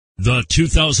The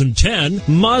 2010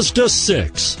 Mazda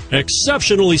 6.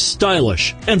 Exceptionally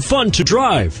stylish and fun to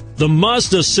drive. The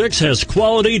Mazda 6 has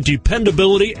quality,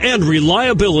 dependability, and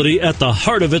reliability at the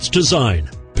heart of its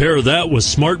design. Pair that with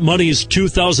Smart Money's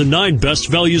 2009 Best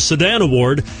Value Sedan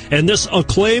Award, and this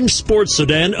acclaimed sports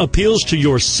sedan appeals to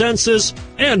your senses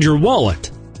and your wallet,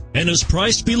 and is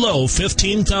priced below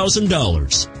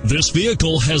 $15,000. This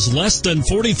vehicle has less than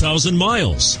 40,000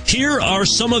 miles. Here are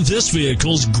some of this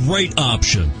vehicle's great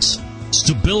options: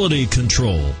 stability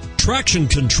control, traction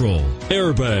control,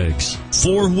 airbags,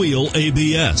 four-wheel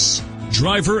ABS,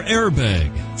 driver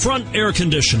airbag, front air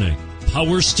conditioning,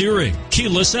 power steering,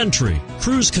 keyless entry,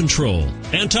 cruise control,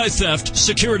 anti-theft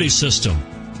security system.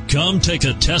 Come take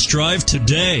a test drive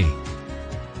today.